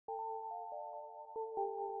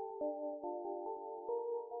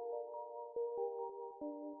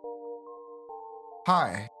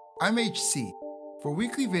Hi, I'm HC. For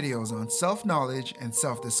weekly videos on self-knowledge and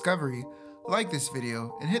self-discovery, like this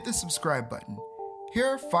video and hit the subscribe button. Here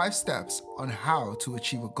are 5 steps on how to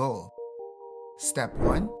achieve a goal. Step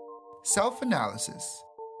 1. Self-analysis.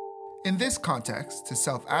 In this context, to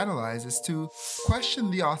self-analyze is to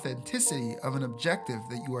question the authenticity of an objective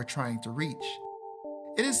that you are trying to reach.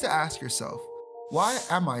 It is to ask yourself, why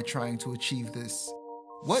am I trying to achieve this?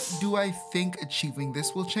 What do I think achieving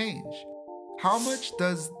this will change? How much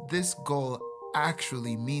does this goal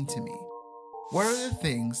actually mean to me? What are the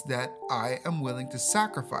things that I am willing to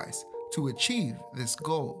sacrifice to achieve this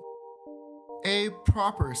goal? A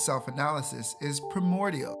proper self-analysis is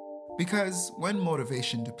primordial because when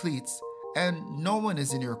motivation depletes and no one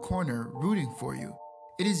is in your corner rooting for you,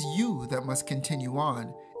 it is you that must continue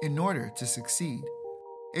on in order to succeed.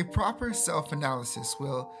 A proper self-analysis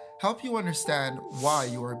will help you understand why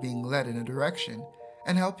you are being led in a direction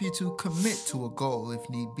and help you to commit to a goal if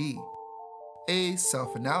need be. A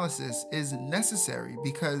self-analysis is necessary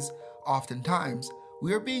because oftentimes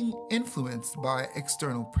we are being influenced by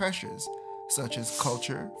external pressures such as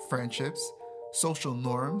culture, friendships, social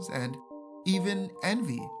norms, and even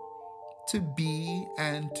envy to be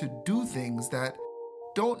and to do things that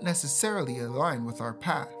don't necessarily align with our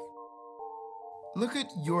path. Look at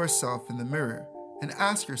yourself in the mirror and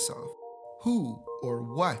ask yourself, who or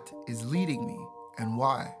what is leading me and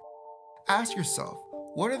why? Ask yourself,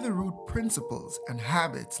 what are the root principles and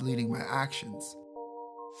habits leading my actions?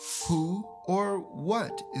 Who or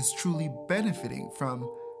what is truly benefiting from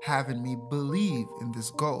having me believe in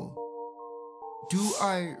this goal? Do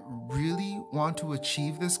I really want to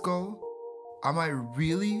achieve this goal? Am I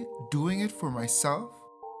really doing it for myself?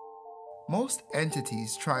 Most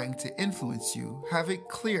entities trying to influence you have a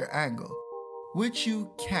clear angle, which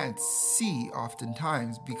you can't see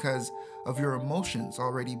oftentimes because of your emotions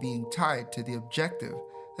already being tied to the objective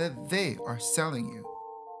that they are selling you.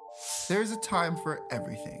 There's a time for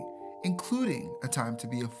everything, including a time to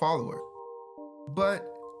be a follower. But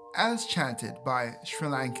as chanted by Sri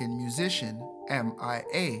Lankan musician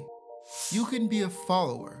MIA, you can be a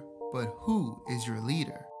follower, but who is your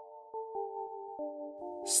leader?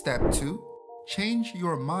 Step 2. Change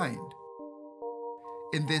your mind.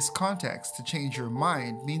 In this context, to change your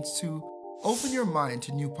mind means to open your mind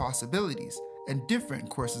to new possibilities and different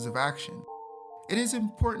courses of action. It is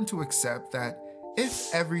important to accept that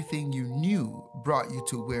if everything you knew brought you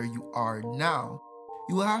to where you are now,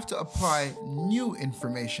 you will have to apply new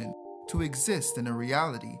information to exist in a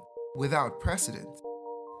reality without precedent.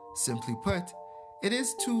 Simply put, it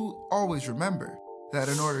is to always remember that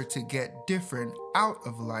in order to get different out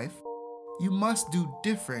of life, you must do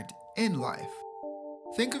different in life.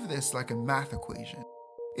 Think of this like a math equation.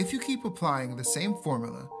 If you keep applying the same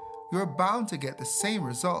formula, you are bound to get the same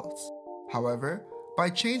results. However, by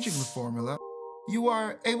changing the formula, you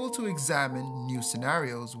are able to examine new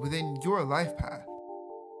scenarios within your life path.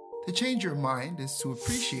 To change your mind is to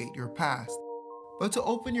appreciate your past, but to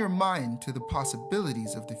open your mind to the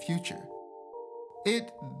possibilities of the future.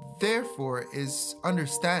 It, therefore, is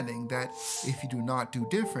understanding that if you do not do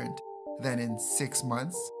different, then in 6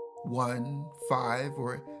 months, 1, 5,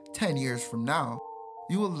 or 10 years from now,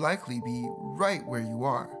 you will likely be right where you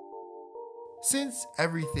are. Since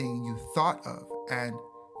everything you thought of and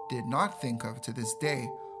did not think of to this day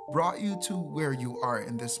brought you to where you are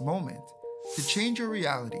in this moment, to change your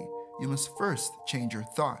reality, you must first change your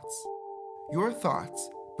thoughts. Your thoughts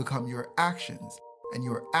become your actions, and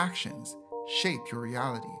your actions shape your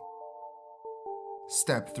reality.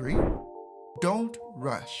 Step 3. Don't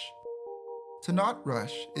rush. To not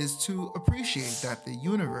rush is to appreciate that the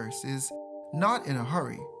universe is not in a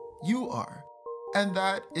hurry. You are. And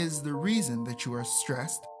that is the reason that you are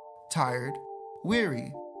stressed, tired,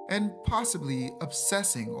 weary, and possibly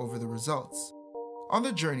obsessing over the results. On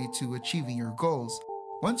the journey to achieving your goals,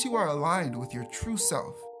 once you are aligned with your true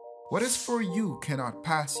self, what is for you cannot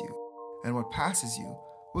pass you, and what passes you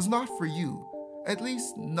was not for you, at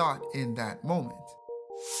least not in that moment.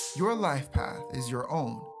 Your life path is your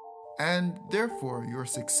own, and therefore your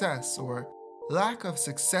success or lack of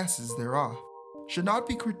successes thereof should not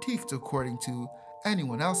be critiqued according to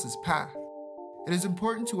anyone else's path. It is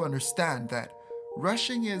important to understand that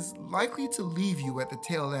rushing is likely to leave you at the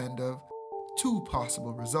tail end of 2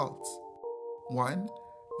 possible results. 1,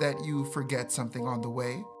 that you forget something on the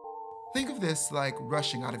way. Think of this like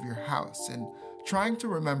rushing out of your house and trying to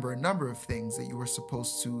remember a number of things that you were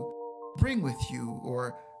supposed to bring with you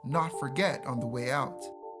or not forget on the way out.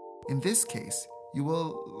 In this case, you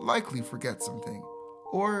will likely forget something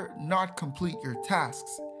or not complete your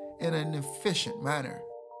tasks in an efficient manner.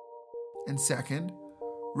 And second,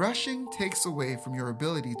 Rushing takes away from your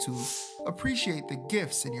ability to appreciate the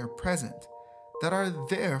gifts in your present that are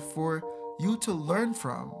there for you to learn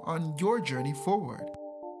from on your journey forward.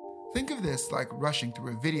 Think of this like rushing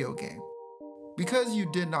through a video game. Because you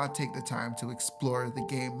did not take the time to explore the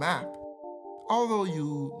game map, although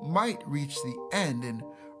you might reach the end in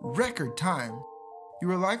record time, you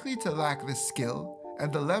are likely to lack the skill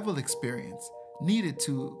and the level experience needed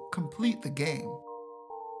to complete the game.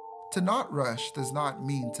 To not rush does not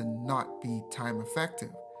mean to not be time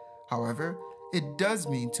effective. However, it does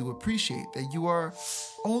mean to appreciate that you are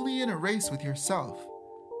only in a race with yourself.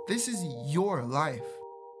 This is your life.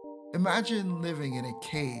 Imagine living in a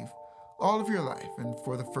cave all of your life, and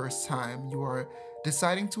for the first time, you are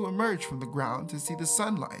deciding to emerge from the ground to see the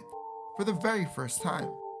sunlight for the very first time.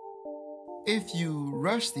 If you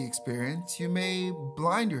rush the experience, you may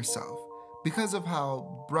blind yourself because of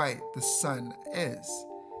how bright the sun is.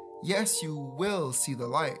 Yes, you will see the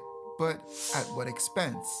light, but at what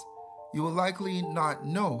expense? You will likely not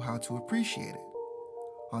know how to appreciate it.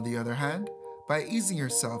 On the other hand, by easing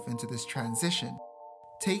yourself into this transition,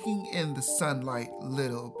 taking in the sunlight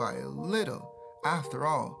little by little, after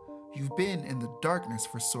all, you've been in the darkness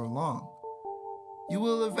for so long, you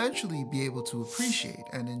will eventually be able to appreciate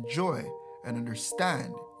and enjoy and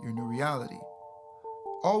understand your new reality.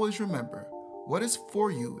 Always remember, what is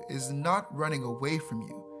for you is not running away from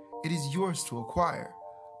you. It is yours to acquire,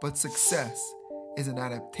 but success is an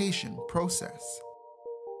adaptation process.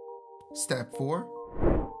 Step 4.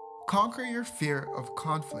 Conquer your fear of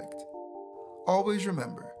conflict. Always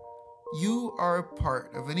remember, you are a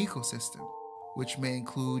part of an ecosystem, which may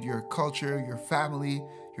include your culture, your family,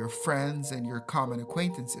 your friends, and your common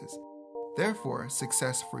acquaintances. Therefore,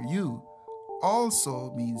 success for you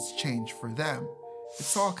also means change for them.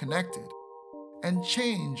 It's all connected. And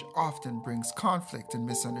change often brings conflict and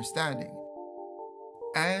misunderstanding.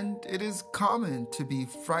 And it is common to be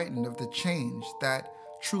frightened of the change that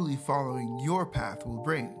truly following your path will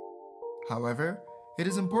bring. However, it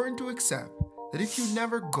is important to accept that if you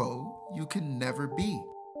never go, you can never be.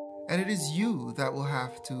 And it is you that will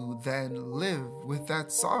have to then live with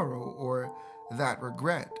that sorrow or that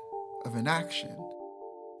regret of inaction.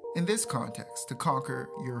 In this context, to conquer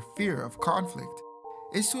your fear of conflict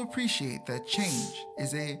is to appreciate that change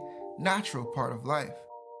is a natural part of life.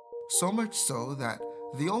 So much so that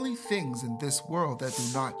the only things in this world that do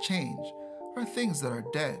not change are things that are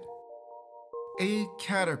dead. A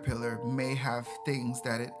caterpillar may have things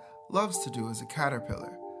that it loves to do as a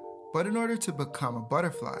caterpillar, but in order to become a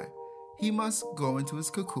butterfly, he must go into his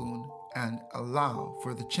cocoon and allow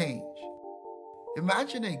for the change.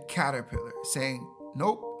 Imagine a caterpillar saying,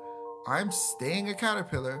 "Nope, I'm staying a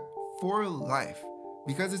caterpillar for life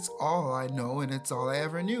because it's all I know and it's all I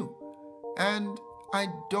ever knew. And I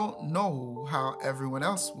don't know how everyone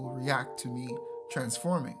else will react to me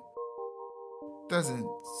transforming." Doesn't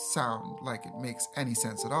sound like it makes any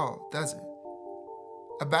sense at all, does it?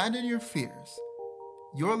 Abandon your fears.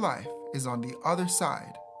 Your life is on the other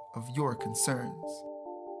side of your concerns.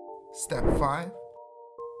 Step 5.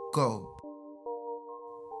 Go.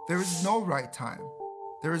 There is no right time.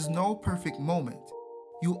 There is no perfect moment.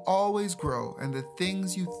 You always grow, and the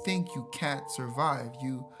things you think you can't survive,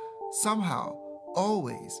 you somehow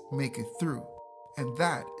always make it through. And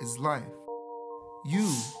that is life. You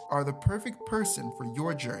are the perfect person for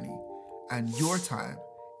your journey, and your time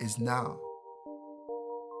is now.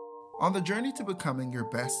 On the journey to becoming your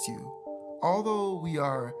best you, although we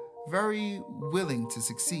are very willing to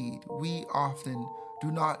succeed, we often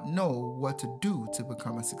do not know what to do to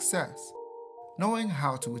become a success. Knowing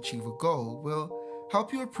how to achieve a goal will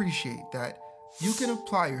help you appreciate that you can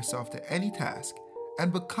apply yourself to any task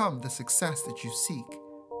and become the success that you seek.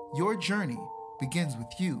 Your journey begins with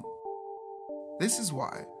you. This is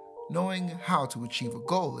why knowing how to achieve a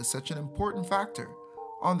goal is such an important factor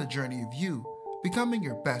on the journey of you becoming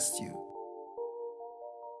your best you.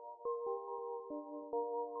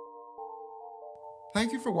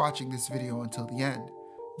 Thank you for watching this video until the end.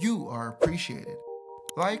 You are appreciated.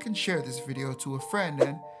 Like and share this video to a friend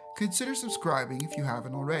and consider subscribing if you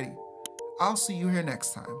haven't already. I'll see you here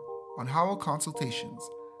next time on Howell Consultations,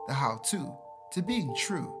 the how-to being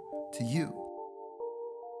true to you.